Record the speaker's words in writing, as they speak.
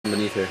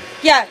too.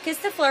 Yeah, kiss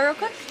the floor real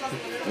quick.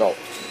 No.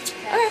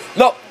 Okay.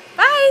 No.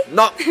 Bye.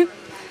 No.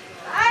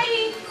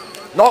 Bye.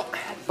 No.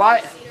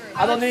 Bye.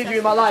 I don't need you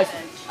in my life.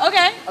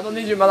 Okay. I don't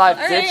need you in my life,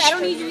 Alright, bitch. I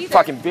don't need you either.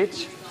 Fucking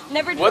bitch.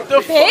 Never. What the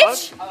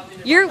bitch?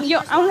 fuck? You.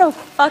 I'm gonna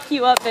fuck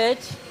you up,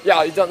 bitch.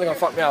 Yeah, you don't think I'm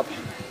fuck me up.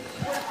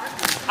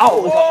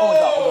 Oh my god, oh my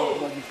god, oh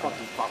my god, you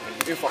fucking fuck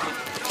me. You fucking.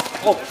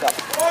 Oh my god.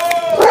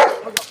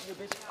 Oh my god, you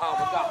bitch. Oh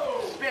my god.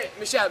 Bitch,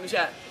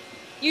 Michelle.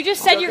 You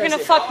just said you're gonna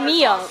fuck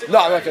me up. No,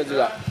 I'm not gonna do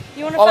that.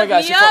 You wanna Oh my fuck god,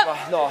 me she up?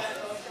 fucked my. No.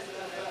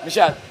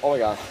 Michelle, oh my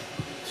god.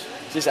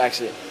 She's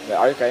actually. Wait,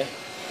 are you okay?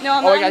 No,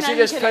 I'm Oh not. my god, she I'm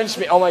just not punched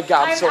me. Oh my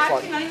god, I'm so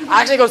actually funny. not even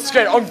I actually got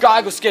scared. Oh god,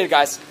 I got scared,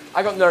 guys.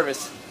 I got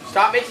nervous.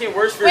 Stop making it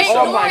worse for Wait,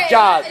 yourself. Oh my Laura,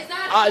 god.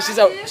 is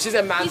that She's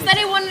a man. He said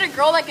he wanted a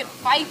girl that could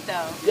fight,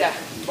 though. Yeah,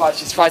 but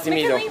she's fighting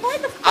me though. Why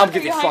the fuck I'm are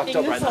getting you fucked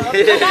up hiding right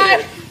this now.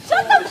 up?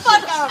 Shut the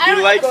fuck up.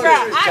 You like her.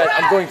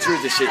 I'm going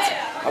through this shit.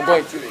 I'm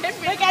going through it.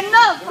 Like,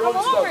 enough. I'm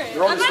over it. The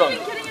road I'm is not long.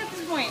 even kidding at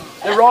this point.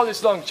 The road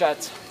is long,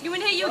 chat. You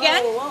want to hit you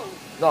again?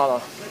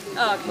 No.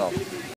 Oh, okay. No.